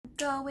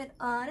going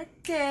on a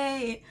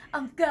date.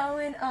 I'm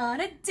going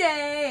on a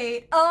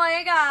date. Oh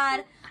my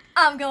god,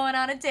 I'm going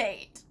on a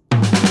date.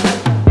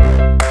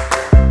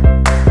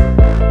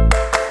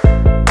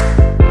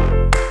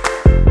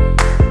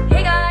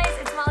 Hey guys,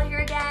 it's Molly here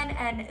again,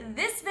 and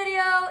this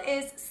video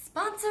is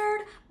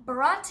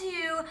brought to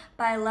you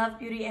by Love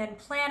Beauty and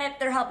Planet.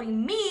 They're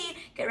helping me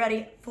get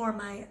ready for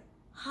my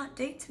hot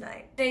date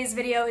tonight. Today's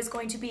video is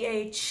going to be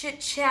a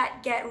chit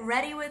chat get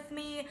ready with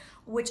me,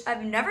 which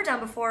I've never done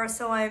before,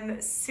 so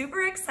I'm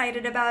super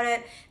excited about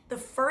it. The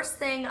first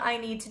thing I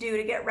need to do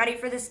to get ready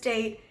for this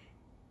date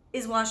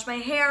is wash my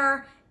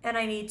hair, and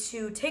I need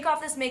to take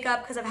off this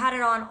makeup because I've had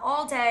it on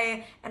all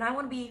day and I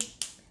want to be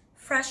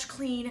fresh,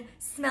 clean,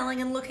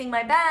 smelling and looking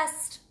my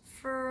best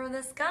for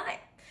this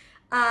guy.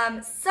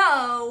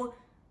 So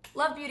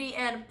Love Beauty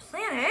and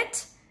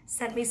Planet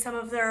sent me some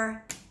of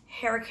their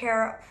hair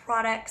care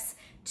products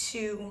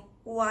to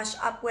wash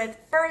up with.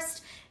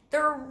 First,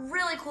 they're a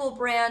really cool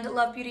brand.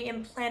 Love Beauty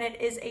and Planet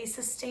is a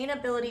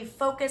sustainability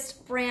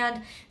focused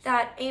brand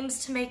that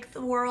aims to make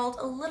the world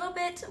a little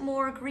bit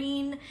more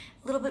green,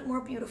 a little bit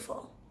more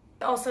beautiful.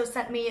 They also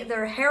sent me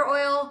their hair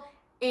oil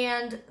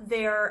and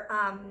their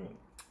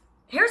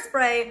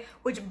hairspray,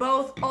 which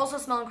both also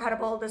smell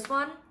incredible. This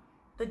one,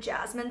 the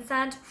jasmine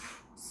scent,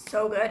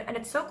 so good. And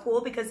it's so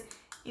cool because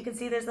you can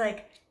see there's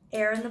like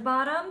air in the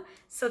bottom,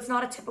 so it's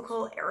not a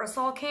typical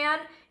aerosol can.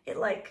 It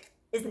like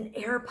is an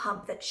air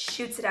pump that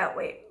shoots it out.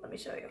 Wait, let me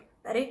show you.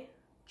 Ready?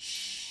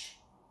 Shh,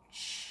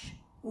 shh.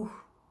 Ooh.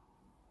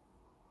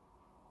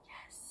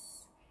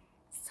 Yes,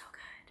 so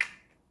good.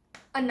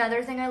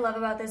 Another thing I love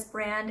about this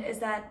brand is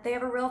that they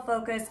have a real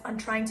focus on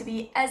trying to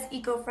be as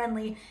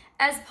eco-friendly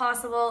as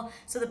possible.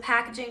 So the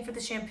packaging for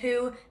the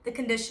shampoo, the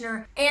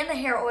conditioner, and the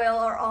hair oil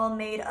are all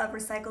made of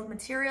recycled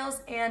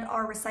materials and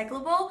are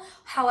recyclable.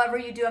 However,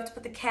 you do have to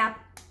put the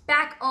cap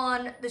back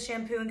on the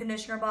shampoo and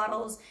conditioner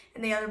bottles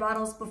and the other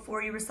bottles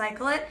before you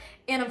recycle it.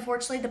 And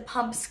unfortunately, the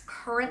pumps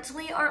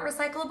currently aren't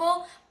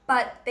recyclable,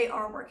 but they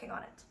are working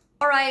on it.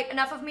 All right,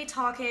 enough of me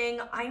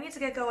talking. I need to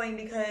get going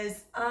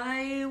because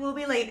I will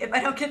be late if I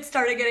don't get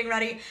started getting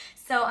ready.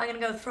 So I'm gonna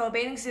go throw a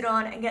bathing suit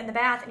on and get in the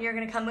bath, and you're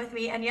gonna come with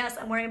me. And yes,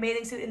 I'm wearing a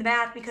bathing suit in the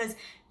bath because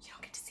you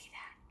don't get to see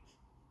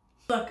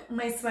that. Look,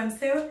 my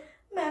swimsuit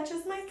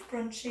matches my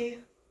scrunchie.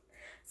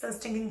 So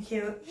stinking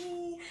cute.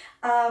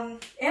 And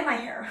my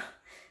hair.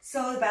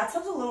 So the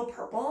bathtub's a little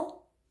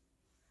purple.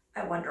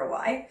 I wonder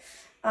why.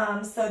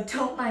 So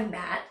don't mind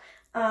that.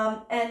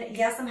 And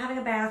yes, I'm having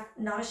a bath,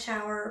 not a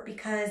shower,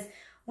 because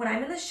when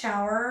I'm in the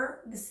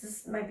shower,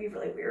 might be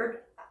really weird.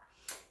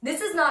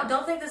 This is not,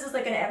 don't think this is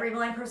like an every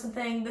blind person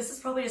thing. This is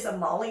probably just a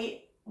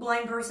Molly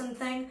blind person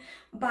thing,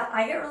 but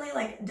I get really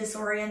like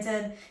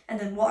disoriented, and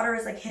then water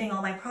is like hitting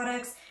all my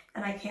products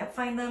and I can't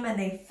find them, and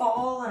they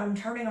fall and I'm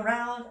turning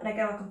around and I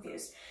get all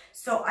confused.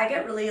 So I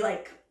get really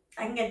like,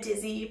 I can get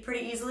dizzy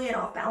pretty easily and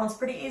off balance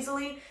pretty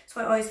easily. So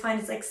I always find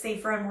it's like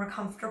safer and more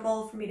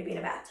comfortable for me to be in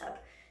a bathtub.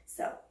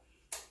 So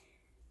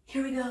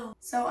here we go.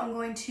 So I'm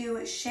going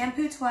to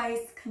shampoo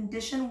twice,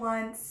 condition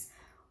once,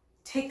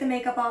 take the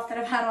makeup off that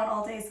I've had on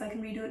all day so I can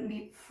redo it and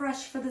be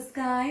fresh for this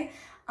guy.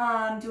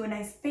 Do a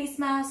nice face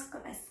mask,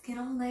 got my skin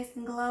all nice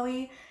and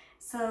glowy.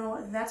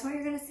 So that's what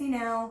you're gonna see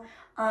now.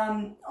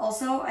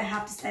 Also, I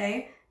have to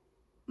say,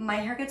 my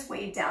hair gets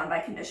weighed down by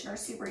conditioner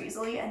super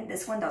easily, and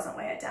this one doesn't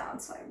weigh it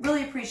down. So I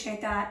really appreciate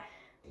that.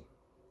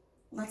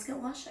 Let's get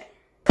washing.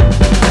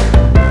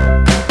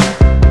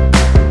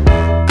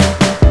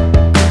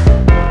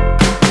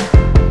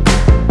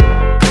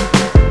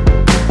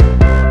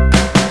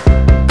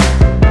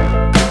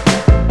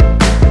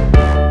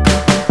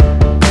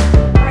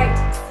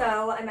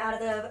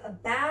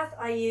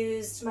 I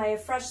used my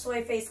Fresh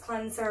Soy Face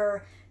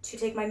Cleanser to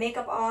take my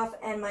makeup off,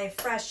 and my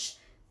Fresh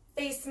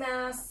Face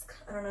Mask.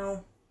 I don't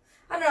know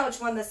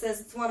which one this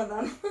is. It's one of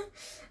them.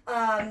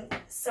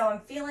 So I'm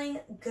feeling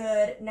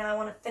good. Now I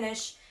want to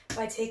finish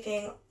by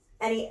taking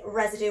any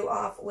residue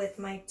off with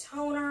my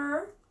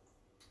toner.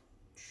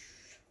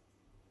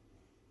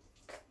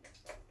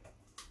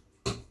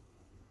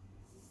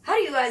 How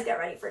do you guys get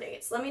ready for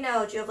dates? Let me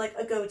know. Do you have like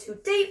a go-to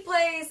date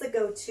place, a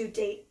go-to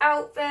date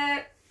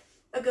outfit,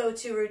 a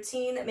go-to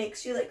routine that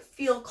makes you like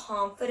feel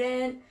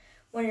confident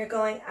when you're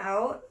going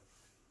out?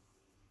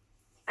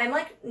 I'm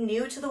like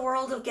new to the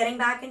world of getting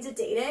back into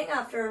dating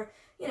after,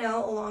 you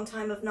know, a long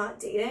time of not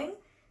dating.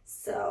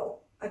 So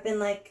I've been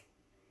like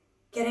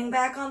getting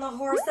back on the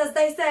horse, as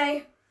they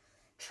say,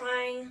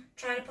 trying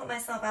to put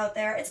myself out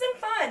there. It's been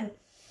fun.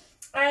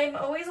 I'm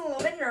always a little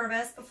bit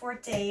nervous before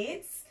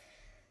dates,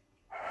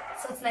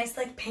 so it's nice to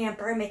like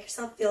pamper and make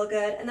yourself feel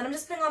good. And then I'm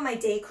just putting on my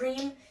day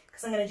cream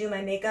because I'm going to do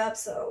my makeup,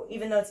 so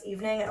even though it's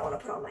evening, I don't want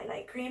to put on my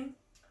night cream.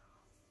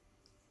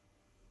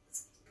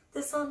 Let's put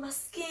this on my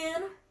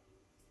skin.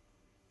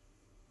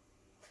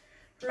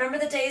 Remember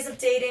the days of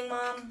dating,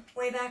 Mom?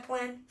 Way back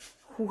when?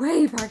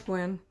 Way back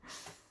when.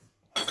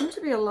 It seemed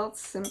to be a lot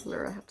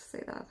simpler, I have to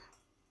say that.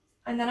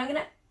 And then I'm going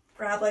to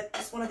grab like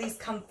just one of these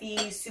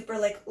comfy, super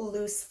like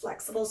loose,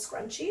 flexible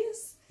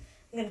scrunchies.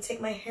 I'm going to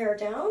take my hair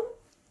down.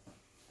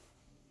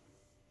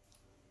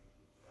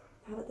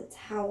 have the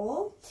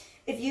towel.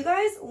 If you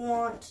guys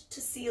want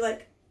to see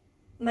like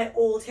my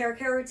old hair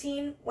care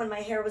routine when my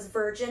hair was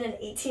virgin and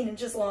 18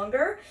 inches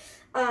longer,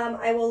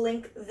 I will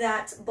link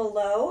that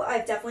below.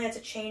 I've definitely had to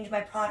change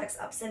my products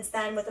up since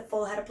then with a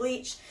full head of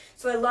bleach.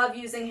 So I love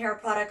using hair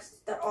products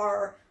that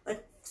are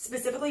like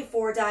specifically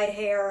for dyed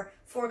hair,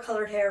 for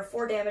colored hair,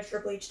 for damaged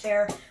or bleached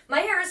hair. My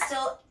hair is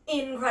still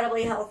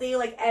incredibly healthy.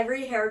 Like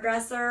every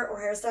hairdresser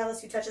or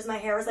hairstylist who touches my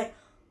hair is like,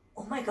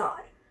 oh my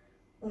God,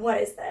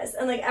 what is this?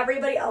 And like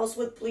everybody else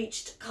with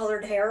bleached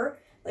colored hair,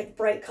 like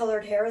bright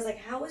colored hair, is like,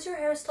 how is your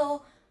hair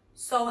still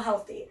so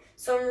healthy?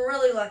 So I'm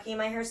really lucky.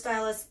 My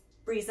hairstylist,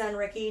 Breeza and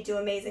Ricky, do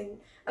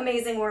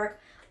amazing work.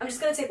 I'm just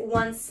going to take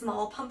one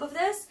small pump of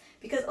this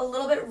because a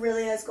little bit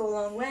really does go a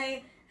long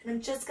way. And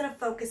I'm just going to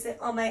focus it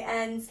on my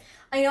ends.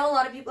 I know a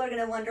lot of people are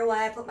going to wonder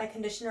why I put my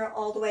conditioner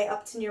all the way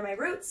up to near my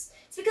roots.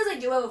 It's because I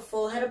do have a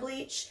full head of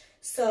bleach.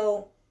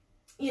 So,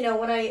 you know,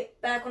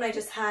 back when I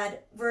just had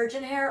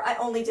virgin hair, I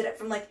only did it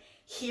from like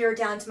here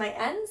down to my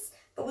ends.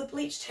 But with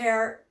bleached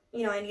hair,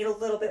 you know, I need a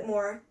little bit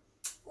more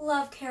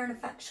love, care, and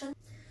affection.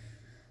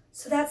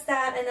 So that's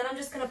that. And then I'm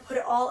just going to put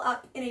it all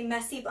up in a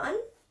messy bun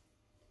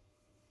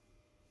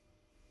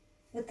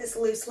with this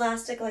loose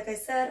elastic, like I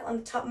said, on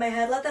the top of my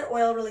head. Let that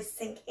oil really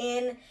sink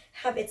in,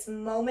 have its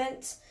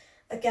moment.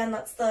 Again,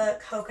 that's the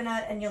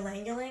coconut and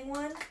ylang-ylang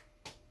one.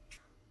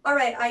 All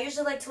right, I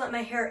usually like to let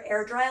my hair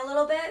air dry a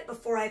little bit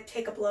before I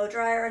take a blow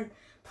dryer and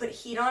put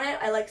heat on it.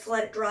 I like to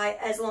let it dry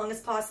as long as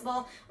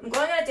possible. I'm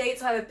going on a date,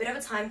 so I have a bit of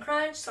a time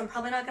crunch, so I'm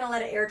probably not going to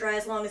let it air dry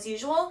as long as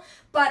usual,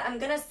 but I'm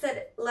going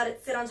to let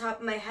it sit on top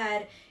of my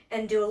head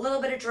and do a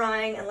little bit of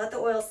drying and let the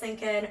oil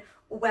sink in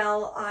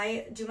while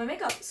I do my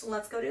makeup. So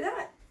let's go do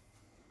that.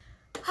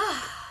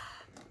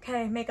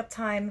 Okay, makeup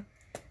time.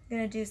 I'm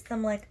gonna do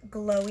some like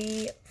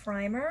glowy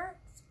primer.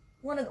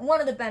 One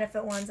of the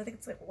benefit ones. I think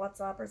it's like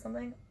What's Up or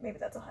something. Maybe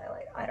that's a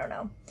highlight. I don't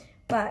know.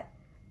 But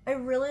I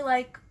really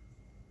like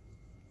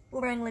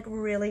wearing like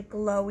really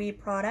glowy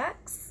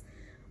products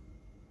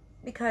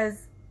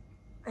because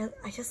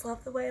I just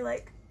love the way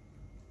like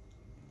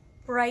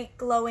bright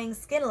glowing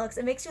skin looks.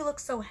 It makes you look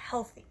so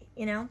healthy,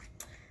 you know?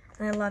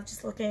 And I love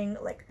just looking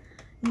like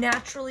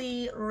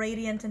naturally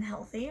radiant and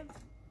healthy.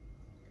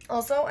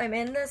 Also, I'm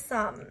in this,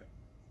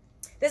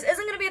 this isn't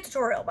going to be a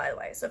tutorial, by the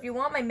way. So if you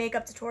want my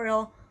makeup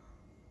tutorial,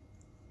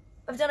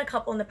 I've done a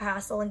couple in the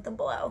past. I'll link them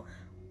below.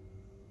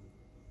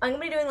 I'm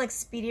going to be doing, like,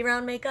 speedy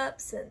round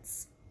makeup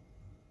since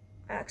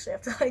I actually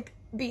have to, like,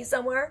 be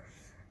somewhere.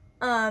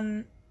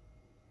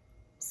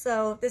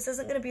 So this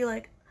isn't going to be,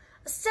 like,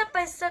 a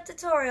step-by-step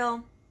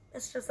tutorial.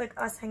 It's just, like,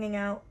 us hanging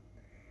out.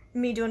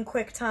 Me doing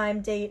quick time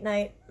date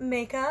night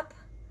makeup.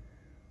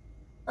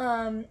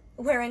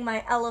 Wearing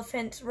my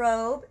elephant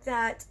robe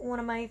that one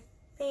of my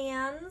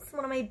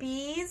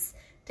bees,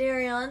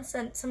 Darion,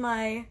 sent to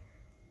my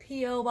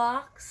P.O.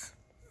 box.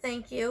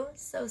 Thank you.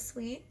 So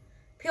sweet.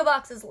 P.O.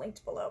 box is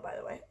linked below, by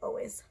the way.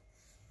 Always.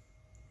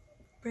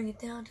 Bring it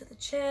down to the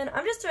chin.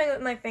 I'm just doing it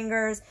with my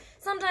fingers.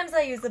 Sometimes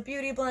I use a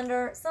beauty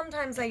blender.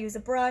 Sometimes I use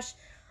a brush.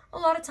 A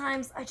lot of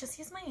times I just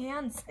use my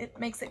hands. It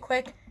makes it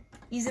quick,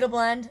 easy to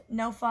blend,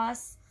 no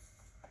fuss.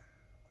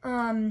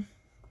 I'm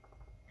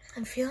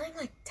feeling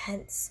like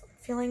tense. I'm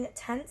feeling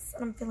tense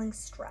and I'm feeling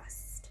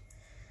stressed.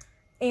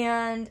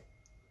 And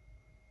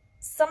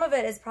some of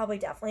it is probably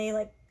definitely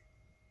like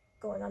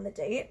going on the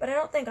date, but I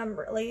don't think I'm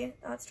really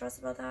that stressed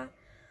about that.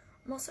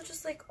 I'm also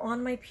just like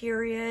on my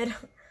period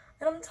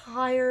and I'm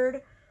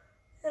tired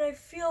and I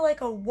feel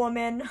like a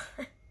woman.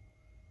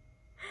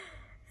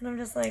 And I'm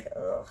just like,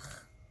 ugh.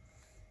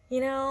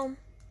 You know,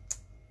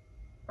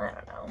 I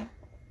don't know.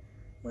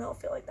 We all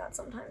feel like that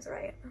sometimes,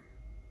 right?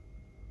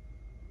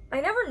 I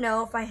never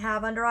know if I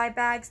have under eye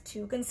bags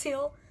to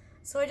conceal,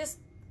 so I just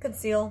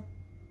conceal.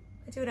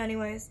 I do it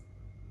anyways.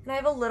 And I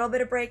have a little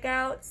bit of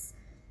breakouts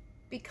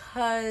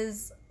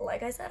because,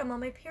 like I said, I'm on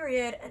my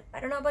period, and I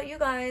don't know about you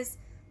guys,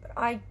 but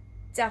I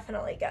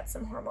definitely get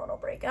some hormonal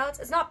breakouts.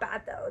 It's not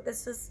bad though.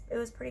 It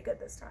was pretty good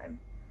this time.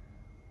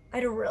 I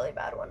had a really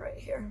bad one right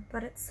here,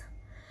 but it's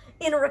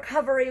in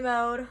recovery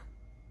mode.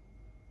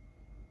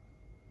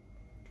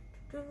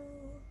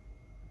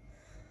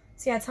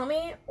 So yeah, tell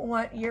me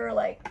what you're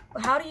like.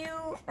 How do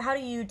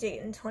you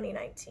date in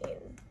 2019?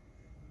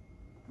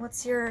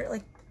 What's your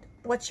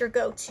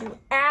go-to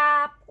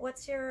app?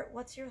 What's your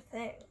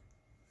thing?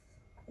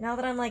 Now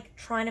that I'm like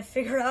trying to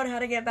figure out how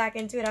to get back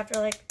into it after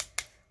like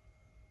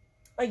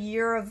a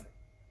year of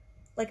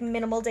like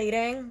minimal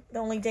dating. The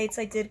only dates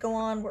I did go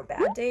on were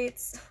bad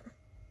dates,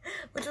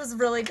 which was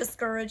really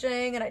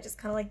discouraging, and I just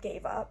kind of like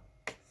gave up.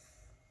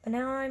 But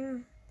now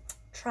I'm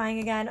trying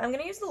again. I'm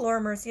gonna use the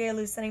Laura Mercier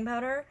loose setting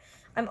powder.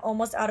 I'm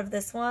almost out of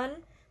this one,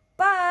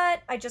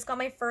 but I just got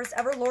my first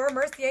ever Laura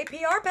Mercier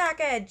PR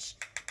package,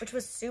 which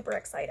was super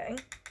exciting.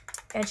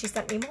 And she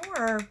sent me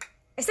more.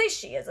 I say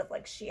she as if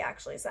like she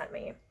actually sent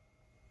me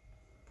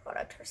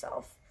product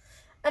herself.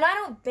 And I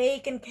don't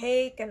bake and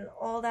cake and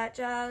all that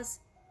jazz.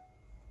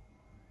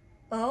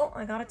 Oh,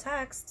 I got a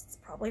text. It's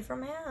probably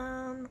from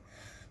him.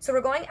 So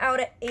we're going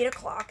out at 8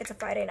 o'clock. It's a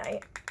Friday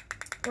night.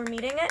 We're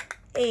meeting at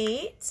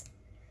 8.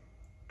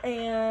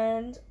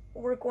 and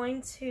we're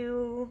going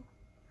to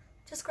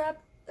just grab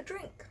a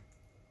drink.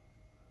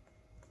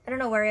 I don't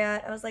know where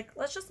yet. I was like,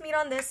 let's just meet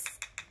on this,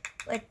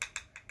 like,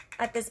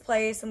 at this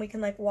place, and we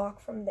can, like,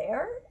 walk from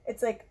there.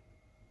 It's, like,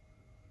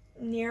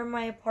 near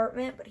my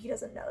apartment, but he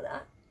doesn't know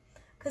that.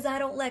 Because I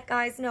don't let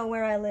guys know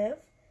where I live,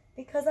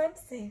 because I'm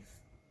safe.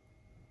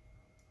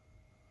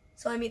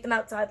 So I meet them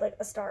outside, like,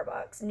 a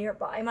Starbucks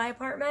nearby my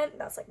apartment.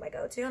 That's, like, my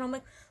go-to. And I'm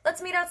like,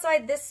 let's meet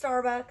outside this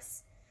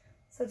Starbucks.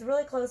 So it's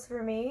really close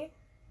for me.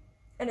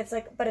 And it's,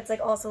 like, but it's,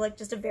 like, also, like,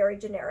 just a very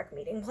generic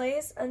meeting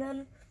place. And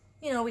then,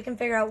 you know, we can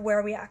figure out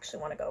where we actually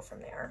want to go from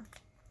there.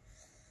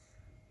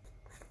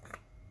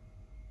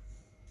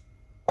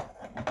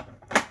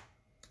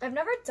 I've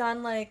never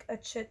done, like, a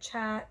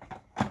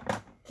chit-chat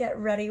get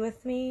ready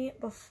with me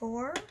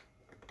before.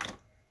 I've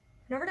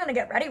never done a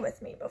get ready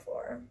with me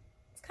before.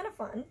 It's kind of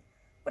fun.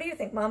 What do you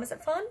think, Mom? Is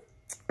it fun?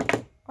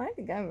 I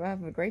think I'm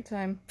having a great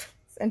time.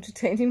 It's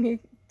entertaining me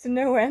to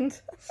no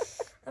end.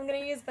 I'm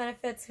going to use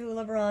Benefit's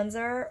Hoola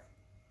Bronzer.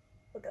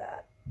 Look at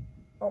that.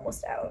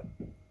 Almost out.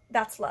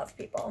 That's love,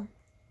 people.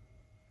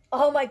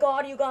 Oh my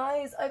god, you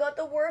guys. I got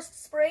the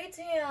worst spray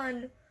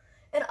tan.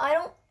 And I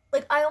don't,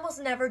 like, I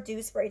almost never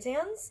do spray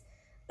tans.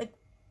 Like,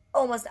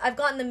 almost. I've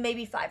gotten them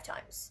maybe 5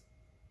 times.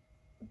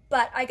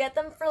 But I get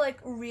them for, like,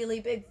 really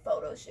big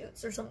photo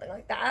shoots or something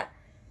like that.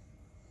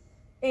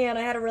 And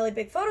I had a really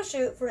big photo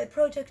shoot for a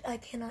project I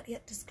cannot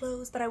yet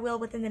disclose, but I will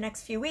within the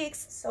next few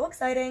weeks. So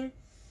exciting.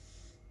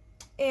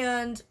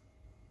 And,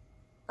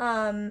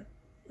 now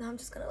I'm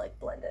just gonna, like,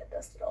 blend it,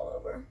 dust it all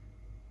over.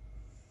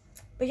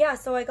 But yeah,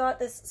 so I got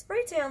this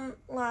spray tan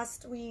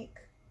last week.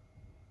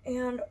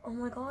 And, oh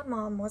my god,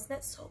 Mom, wasn't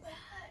it so bad?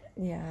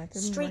 Yeah, it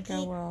didn't Streaky,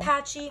 work out well.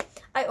 patchy.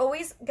 I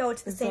always go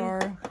to the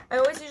Bizarre. I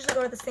always usually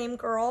go to the same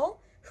girl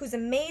who's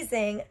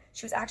amazing.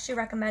 She was actually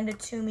recommended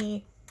to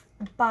me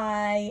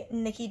by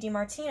Nikki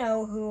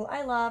DiMartino, who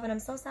I love, and I'm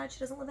so sad she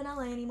doesn't live in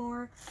LA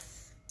anymore.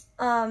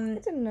 I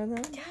didn't know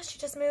that. Yeah, she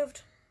just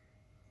moved.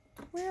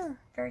 Where?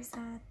 Very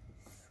sad.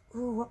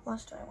 Ooh, what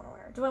blush do I want to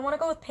wear? Do I want to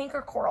go with pink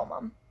or coral,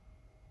 Mom?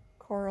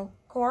 Coral.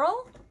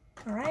 Coral?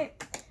 All right.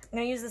 I'm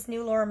going to use this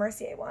new Laura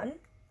Mercier one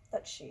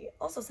that she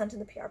also sent in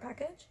the PR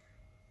package.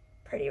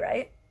 Pretty,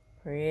 right?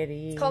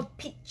 Pretty. It's called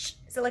Peach.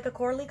 Is it like a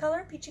corally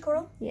color? Peachy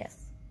coral? Yes.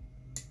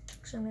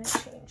 Actually, I'm going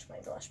to change my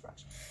blush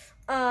brush.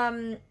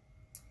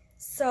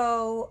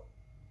 So...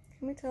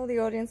 Can we tell the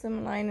audience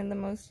I'm lying in the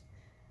most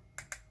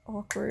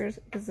awkward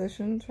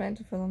position trying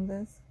to film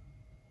this?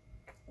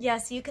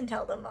 Yes, you can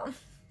tell them, Mom.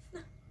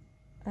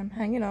 I'm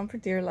hanging on for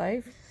dear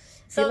life. I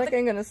So feel like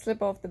I'm going to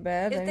slip off the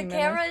bed if any the minute.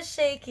 camera is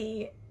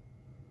shaky...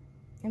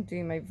 I'm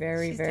doing my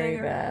very, She's very doing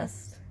her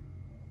best.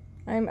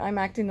 I'm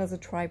acting as a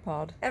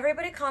tripod.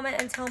 Everybody comment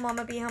and tell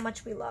Mama B how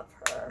much we love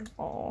her.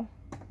 Oh,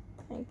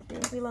 thank you.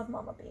 We love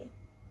Mama B.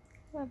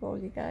 Love all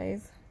you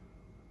guys.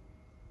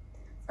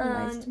 So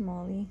nice to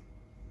Molly.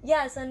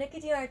 Yeah, so Nikki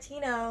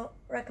DiMartino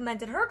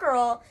recommended her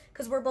girl,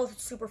 because we're both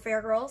super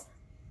fair girls.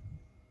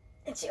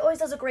 And she always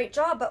does a great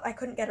job, but I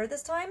couldn't get her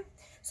this time.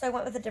 So I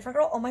went with a different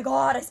girl. Oh my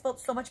god, I spilled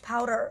so much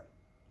powder.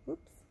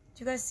 Oops.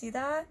 Do you guys see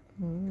that?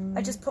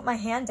 I just put my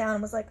hand down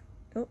and was like,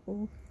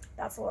 Uh-oh.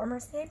 that's Laura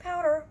Mercier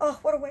powder. Oh,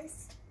 what a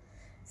waste.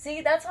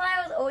 See, that's why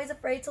I was always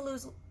afraid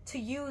to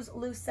use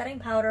loose setting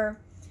powder.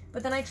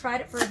 But then I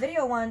tried it for a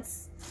video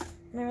once,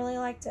 and I really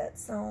liked it,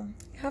 so.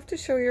 You have to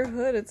show your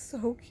hood. It's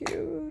so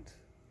cute.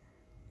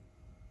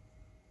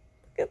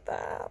 Look at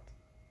that.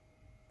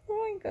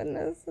 Oh my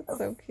goodness, it's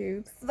so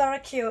cute. Very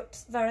cute,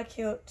 very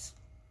cute.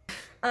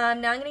 Now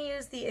I'm going to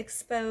use the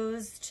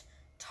Exposed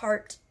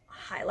Tarte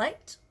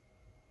Highlight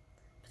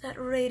for that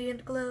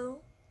radiant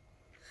glow.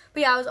 But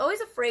yeah, I was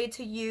always afraid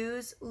to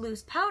use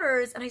loose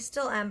powders, and I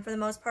still am for the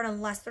most part,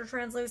 unless they're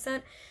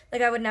translucent.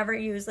 Like, I would never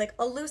use, like,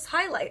 a loose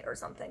highlight or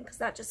something, because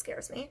that just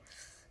scares me.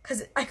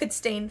 Because I could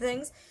stain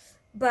things.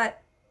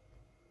 But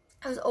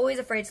I was always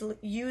afraid to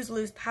use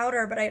loose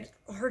powder, but I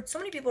heard so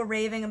many people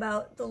raving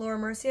about the Laura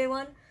Mercier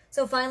one.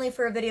 So finally,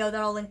 for a video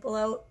that I'll link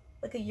below,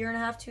 like a year and a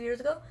half, 2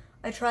 years ago,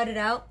 I tried it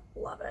out.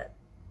 Love it.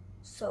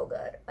 So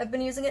good. I've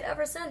been using it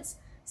ever since.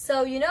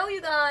 So, you know, you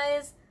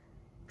guys,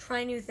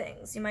 try new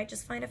things. You might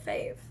just find a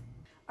fave.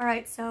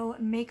 Alright, so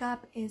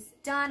makeup is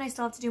done. I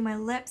still have to do my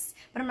lips,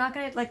 but I'm not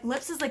gonna, like,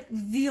 lips is like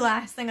the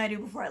last thing I do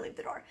before I leave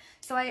the door.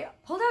 So I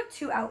pulled out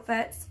 2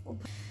 outfits,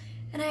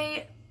 and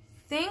I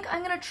think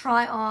I'm gonna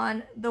try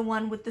on the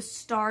one with the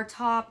star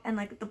top and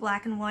like the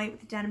black and white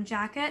with the denim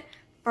jacket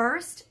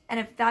first, and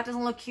if that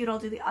doesn't look cute, I'll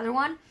do the other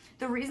one.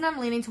 The reason I'm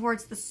leaning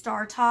towards the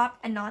star top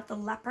and not the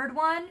leopard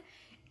one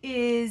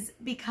is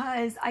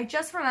because I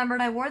just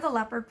remembered I wore the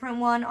leopard print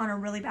one on a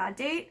really bad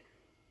date.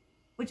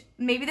 Which,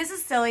 maybe this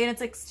is silly and it's,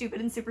 like, stupid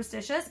and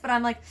superstitious, but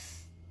I'm, like,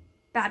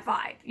 bad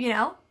vibe, you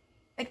know?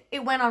 Like,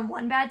 it went on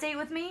one bad date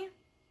with me,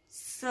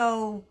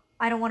 so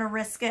I don't want to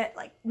risk it.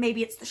 Like,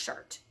 maybe it's the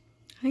shirt.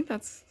 I think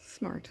that's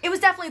smart. It was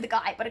definitely the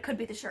guy, but it could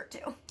be the shirt,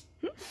 too.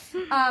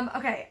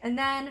 Okay, and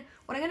then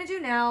what I'm going to do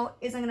now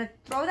is I'm going to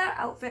throw that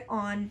outfit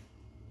on,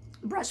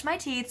 brush my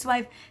teeth so I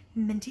have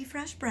minty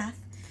fresh breath,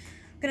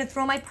 gonna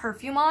throw my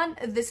perfume on.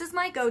 This is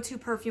my go-to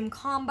perfume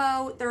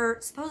combo. They're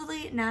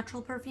supposedly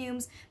natural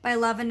perfumes, but I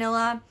love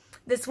vanilla.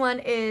 This one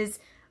is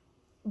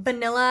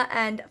vanilla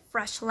and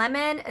fresh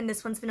lemon, and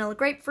this one's vanilla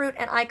grapefruit,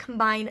 and I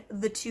combine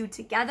the two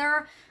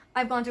together.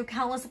 I've gone through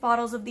countless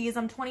bottles of these.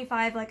 I'm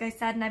 25, like I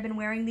said, and I've been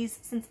wearing these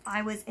since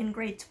I was in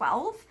grade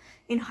 12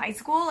 in high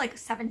school, like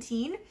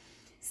 17.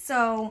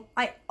 So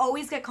I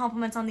always get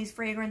compliments on these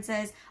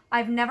fragrances.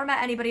 I've never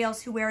met anybody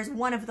else who wears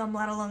one of them,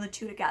 let alone the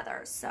two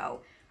together.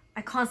 So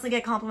I constantly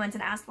get compliments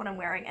and asked what I'm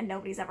wearing, and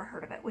nobody's ever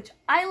heard of it, which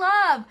I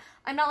love.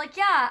 I'm not like,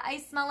 yeah,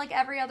 I smell like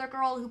every other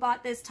girl who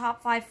bought this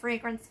top 5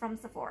 fragrance from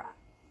Sephora.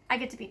 I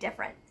get to be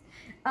different.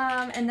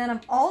 And then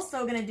I'm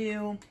also gonna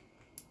do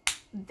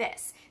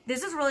this.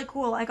 This is really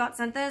cool. I got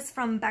sent this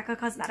from Becca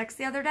Cosmetics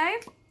the other day,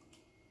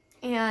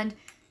 and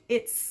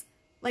it's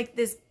like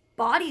this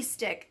body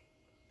stick.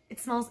 It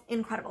smells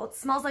incredible. It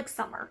smells like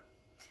summer.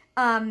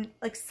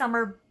 Like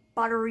summer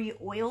buttery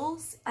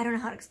oils. I don't know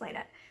how to explain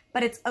it,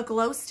 but it's a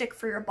glow stick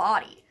for your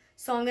body.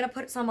 So I'm gonna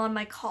put some on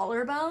my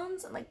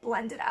collarbones and like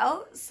blend it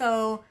out.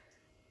 So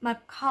my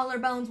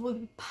collarbones will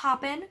be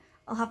popping.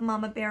 I'll have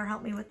Mama Bear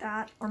help me with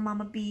that, or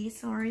Mama Bee,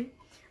 sorry.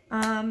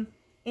 And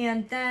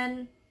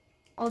then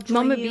I'll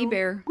join Mama you. Bee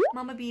Bear.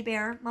 Mama Bee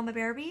Bear. Mama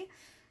Bear Bee.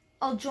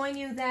 I'll join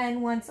you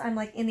then once I'm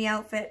like in the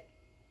outfit.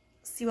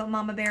 See what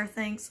Mama Bear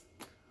thinks.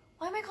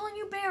 Why am I calling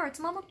you Bear? It's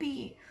Mama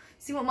Bee.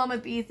 See what Mama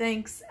Bee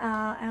thinks,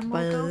 and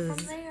we'll go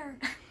from there.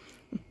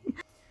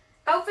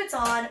 Outfit's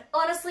on.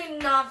 Honestly,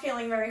 not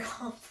feeling very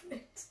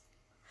confident.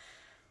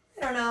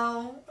 I don't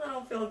know. I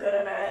don't feel good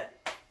in it.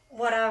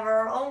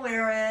 Whatever. I'll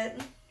wear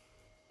it.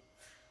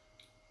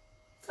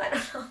 I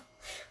don't know.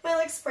 My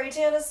like spray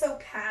tan is so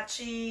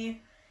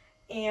patchy,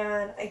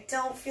 and I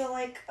don't feel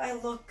like I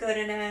look good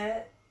in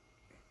it.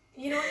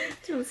 You know what I mean?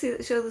 Do you want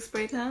to show the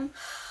spray tan?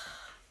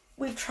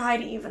 We've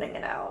tried evening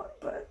it out,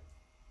 but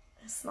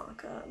it's not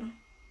good.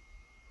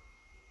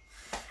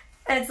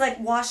 And it's like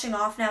washing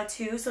off now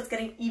too, so it's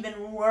getting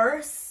even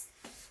worse.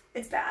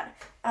 It's bad.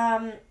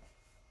 And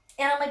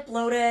I'm like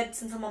bloated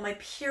since I'm on my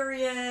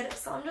period,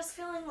 so I'm just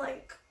feeling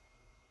like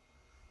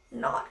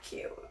not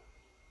cute.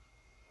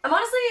 I'm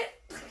honestly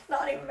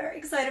not even very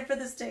excited for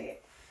this date.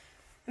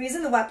 I'm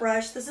using the wet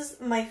brush. This is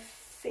my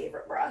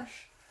favorite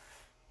brush.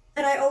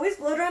 And I always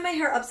blow dry my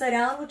hair upside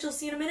down, which you'll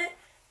see in a minute,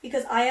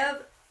 because I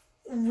have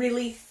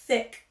really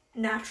thick,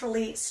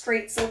 naturally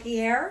straight, silky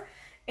hair.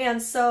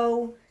 And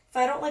so if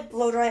I don't like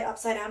blow dry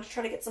upside down to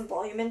try to get some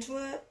volume into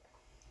it,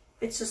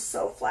 it's just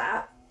so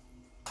flat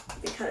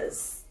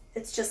because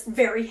it's just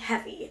very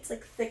heavy. It's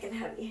like thick and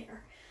heavy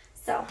hair.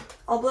 So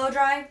I'll blow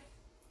dry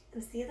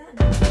and see you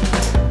then.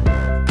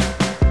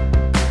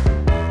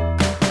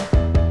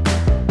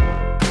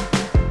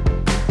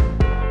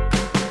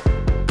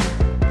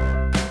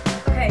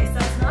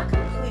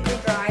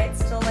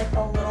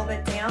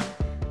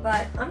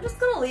 But I'm just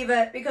gonna leave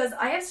it because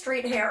I have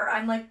straight hair.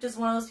 I'm like just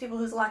one of those people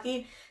who's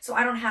lucky, so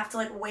I don't have to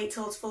like wait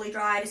till it's fully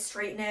dry to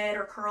straighten it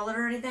or curl it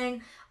or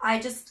anything. I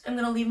just am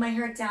gonna leave my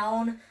hair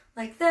down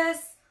like this,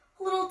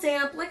 a little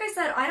damp. Like I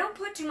said, I don't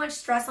put too much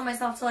stress on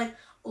myself to like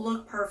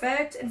look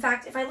perfect. In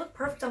fact, if I look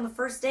perfect on the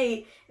first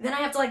date, then I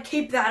have to like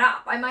keep that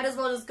up. I might as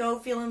well just go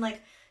feeling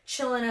like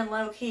chilling and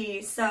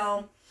low-key.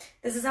 So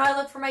this is how I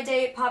look for my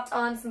date. Popped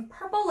on some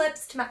purple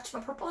lips to match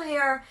my purple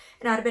hair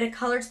and add a bit of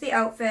color to the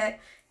outfit.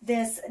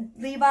 This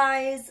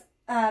Levi's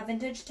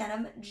vintage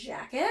denim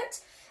jacket,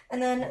 and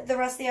then the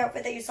rest of the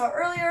outfit that you saw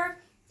earlier,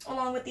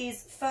 along with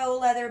these faux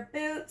leather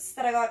boots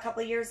that I got a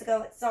couple of years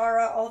ago at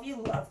Zara. All of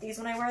you love these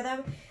when I wear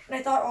them, and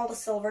I thought all the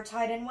silver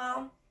tied in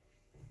well.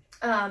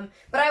 But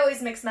I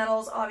always mix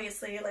metals,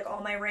 obviously, like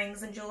all my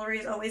rings and jewelry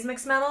is always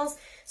mixed metals.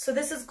 So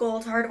this is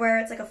gold hardware.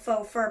 It's like a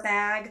faux fur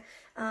bag,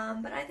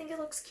 but I think it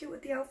looks cute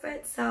with the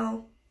outfit,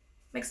 so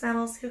mixed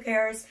metals, who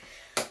cares?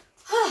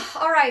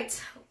 All right,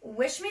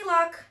 wish me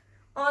luck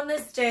on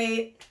this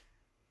date.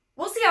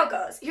 We'll see how it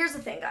goes. Here's the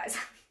thing, guys,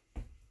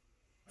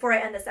 before I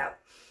end this out.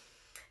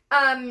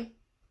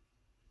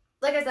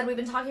 Like I said, we've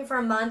been talking for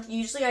a month.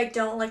 Usually I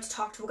don't like to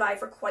talk to a guy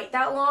for quite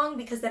that long,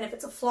 because then if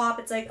it's a flop,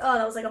 it's like, oh,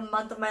 that was like a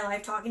month of my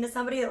life talking to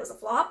somebody that was a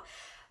flop.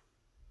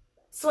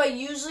 So I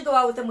usually go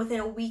out with them within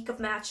a week of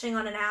matching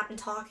on an app and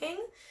talking.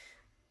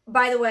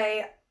 By the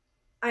way,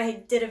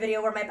 I did a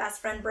video where my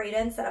best friend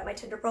Brayden set up my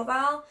Tinder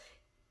profile.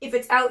 If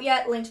it's out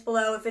yet, linked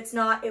below. If it's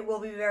not, it will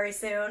be very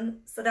soon.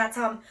 So that's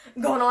how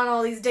I'm going on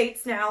all these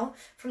dates now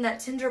from that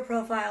Tinder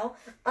profile.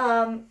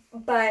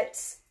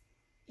 But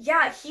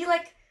yeah, he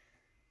like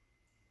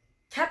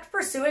kept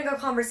pursuing a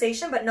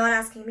conversation but not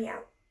asking me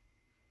out.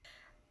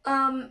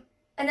 And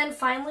then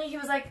finally he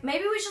was like,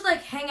 maybe we should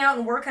like hang out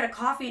and work at a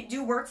coffee,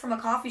 do work from a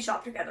coffee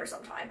shop together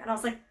sometime. And I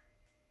was like,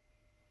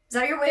 is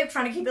that your way of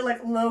trying to keep it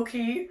like low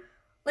key?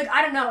 Like,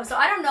 I don't know. So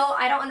I don't know.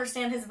 I don't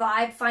understand his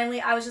vibe.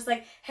 Finally, I was just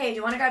like, hey, do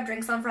you want to grab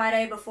drinks on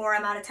Friday before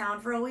I'm out of town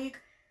for a week?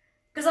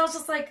 Because I was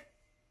just like,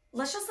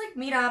 let's just like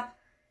meet up,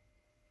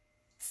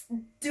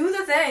 do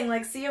the thing,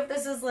 like see if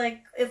this is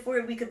like, if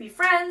we could be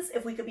friends,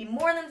 if we could be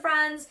more than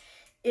friends.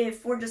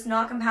 if we're just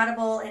not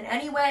compatible in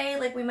any way,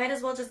 like we might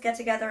as well just get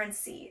together and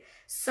see.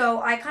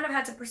 So I kind of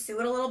had to pursue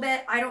it a little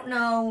bit. I don't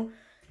know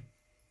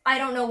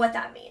what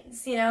that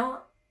means, you know?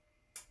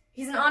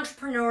 He's an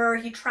entrepreneur,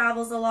 he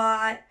travels a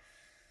lot.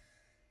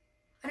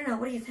 I don't know,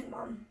 what do you think,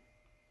 Mom?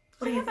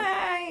 What do you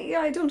think? Yeah,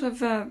 I don't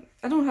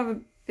have a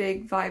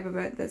big vibe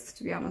about this,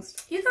 to be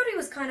honest. You thought he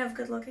was kind of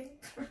good looking.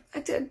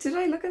 Did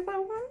I look at that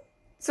one?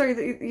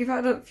 Sorry, you've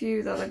had a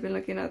few that I've been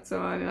looking at,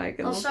 so I'm like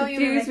a little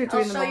confused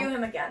between them all. I'll show you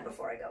him again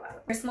before I go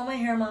out. I smell my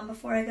hair, Mom,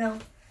 before I go.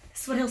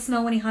 This is what he'll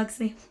smell when he hugs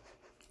me.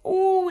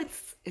 Oh,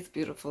 it's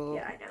beautiful.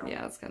 Yeah, I know.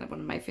 Yeah, it's kind of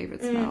one of my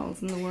favorite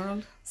smells in the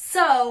world.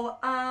 So,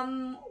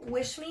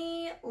 wish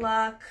me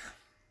luck.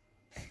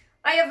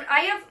 I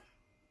have,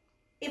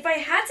 if I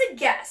had to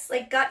guess,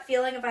 like gut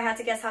feeling, if I had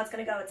to guess how it's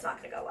gonna go, it's not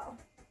gonna go well.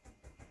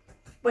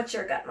 What's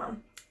your gut,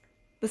 Mom?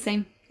 The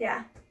same.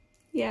 Yeah.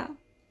 Yeah.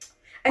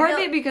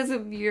 Partly because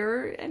of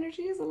your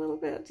energy is a little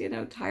bit, you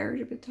know, a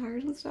bit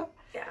tired and stuff.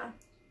 Yeah.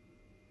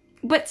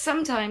 But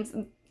sometimes,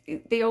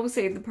 they always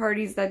say the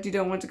parties that you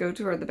don't want to go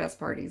to are the best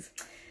parties.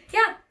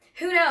 Yeah,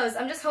 who knows?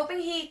 I'm just hoping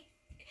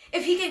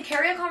if he can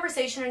carry a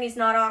conversation and he's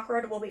not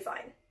awkward, we'll be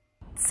fine.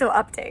 So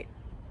update,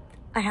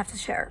 I have to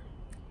share.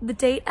 The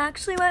date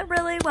actually went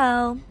really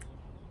well.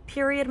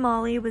 Period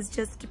Molly was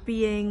just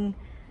being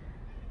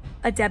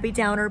a Debbie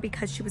Downer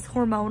because she was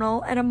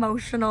hormonal and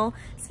emotional.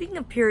 Speaking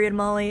of period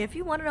Molly, if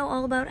you want to know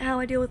all about how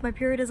I deal with my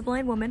period as a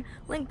blind woman,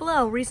 link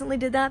below. Recently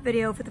did that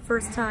video for the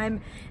first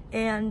time,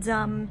 and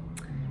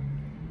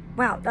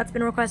wow, that's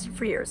been requested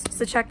for years,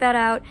 so check that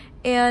out.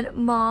 And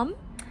Mom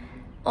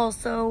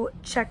also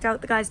checked out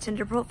the guy's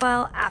Tinder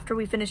profile after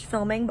we finished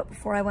filming, but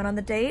before I went on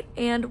the date.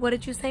 And what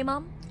did you say,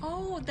 Mom?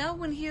 Oh, that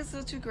one, he has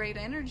such a great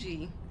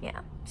energy. Yeah,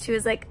 she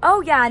was like,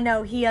 oh yeah,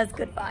 no, he has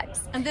good vibes.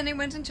 And then I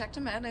went and checked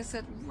him out, and I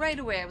said right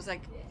away, I was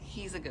like,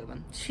 he's a good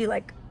one. She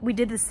like, we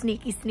did the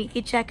sneaky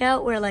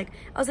checkout where like,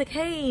 I was like,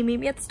 hey, meet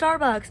me at the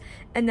Starbucks.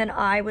 And then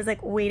I was like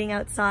waiting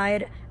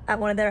outside at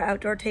one of their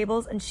outdoor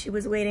tables, and she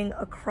was waiting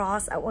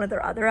across at one of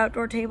their other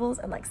outdoor tables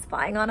and like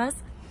spying on us.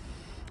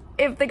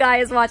 If the guy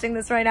is watching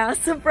this right now,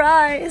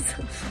 surprise.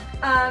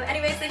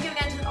 Anyways, thank you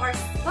again to our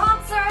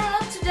sponsor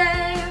of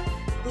today,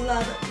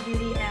 Love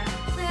Beauty and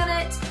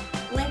Planet.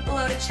 Link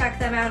below to check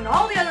them out and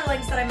all the other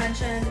links that I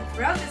mentioned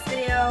throughout this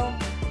video.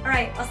 All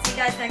right, I'll see you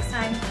guys next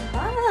time.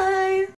 Bye.